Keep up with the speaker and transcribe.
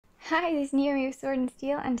Hi, this is Naomi of Sword and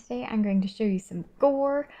Steel, and today I'm going to show you some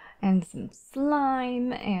gore, and some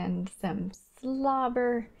slime, and some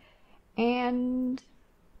slobber, and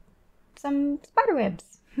some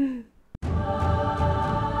spiderwebs.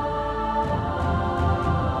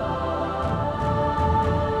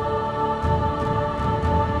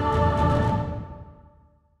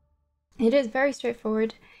 It is very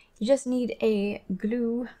straightforward. You just need a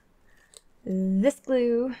glue, this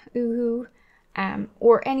glue,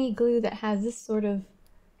 or any glue that has this sort of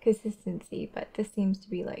consistency, but this seems to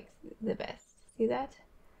be like the best. See that?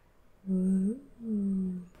 Ooh.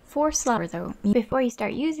 For slobber though, before you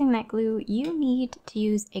start using that glue, you need to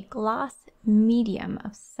use a gloss medium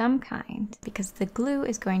of some kind because the glue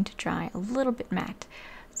is going to dry a little bit matte.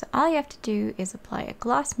 So all you have to do is apply a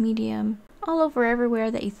gloss medium all over everywhere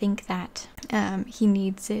that you think that he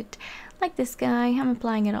needs it. Like this guy, I'm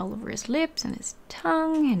applying it all over his lips and his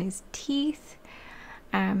tongue and his teeth.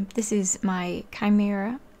 This is my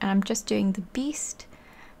chimera, and I'm just doing the beast,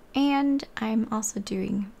 and I'm also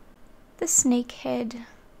doing the snake head.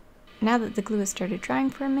 Now that the glue has started drying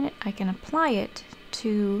for a minute, I can apply it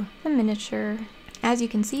to the miniature. As you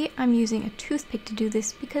can see, I'm using a toothpick to do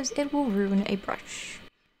this because it will ruin a brush.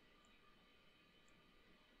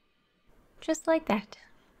 Just like that.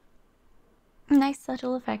 Nice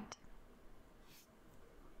subtle effect.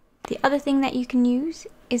 The other thing that you can use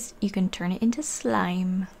is you can turn it into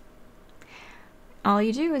slime. All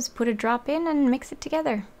you do is put a drop in and mix it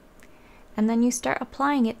together. And then you start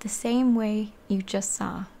applying it the same way you just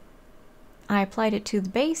saw. I applied it to the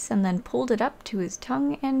base and then pulled it up to his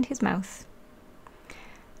tongue and his mouth.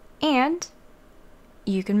 And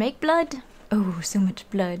you can make blood. Oh, so much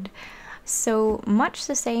blood. So much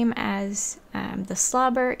the same as the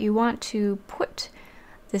slobber, you want to put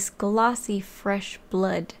this glossy fresh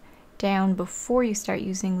blood down before you start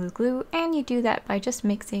using the glue, and you do that by just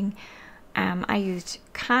mixing. I used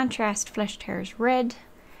contrast fleshed hairs red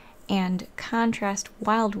and contrast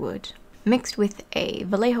wildwood mixed with a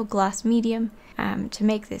Vallejo gloss medium to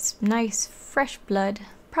make this nice fresh blood.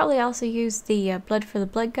 Probably also used the blood for the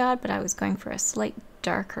blood god, but I was going for a slight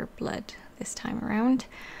darker blood this time around.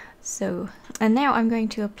 So, and now I'm going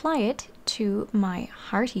to apply it to my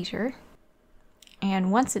heart eater,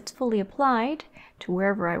 and once it's fully applied to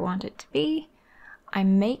wherever I want it to be, I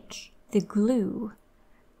make the glue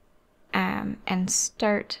and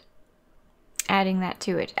start adding that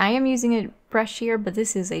to it. I am using a brush here, but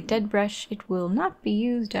this is a dead brush. It will not be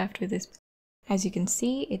used after this. As you can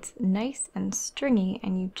see, it's nice and stringy,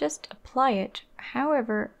 and you just apply it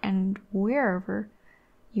however and wherever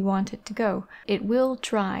you want it to go. It will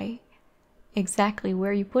dry exactly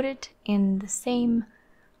where you put it in the same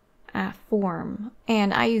form.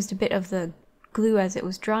 And I used a bit of the glue as it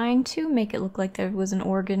was drying to make it look like there was an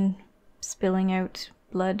organ spilling out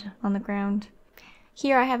blood on the ground.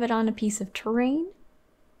 Here I have it on a piece of terrain.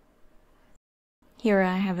 Here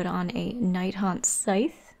I have it on a night-haunt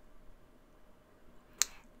scythe.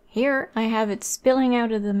 Here I have it spilling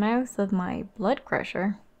out of the mouth of my blood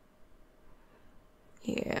crusher.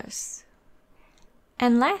 Yes.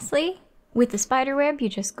 And lastly, with the spiderweb, you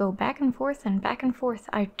just go back and forth and back and forth.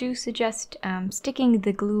 I do suggest sticking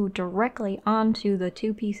the glue directly onto the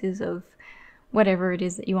two pieces of whatever it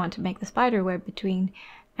is that you want to make the spiderweb between,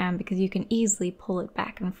 because you can easily pull it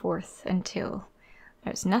back and forth until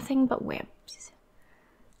there's nothing but webs.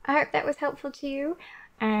 I hope that was helpful to you.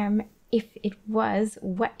 If it was,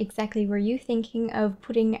 what exactly were you thinking of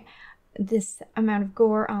putting this amount of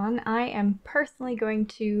gore on? I am personally going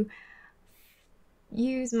to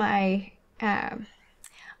use my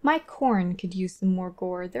my corn could use some more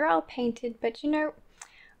gore. They're all painted, but you know,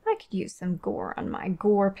 I could use some gore on my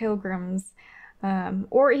gore pilgrims.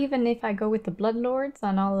 Or even if I go with the bloodlords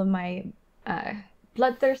on all of my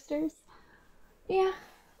bloodthirsters. Yeah,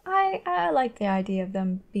 I like the idea of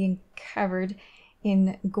them being covered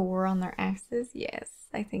in gore on their axes. Yes,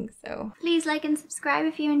 I think so. Please like and subscribe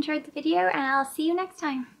if you enjoyed the video, and I'll see you next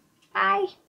time. Bye!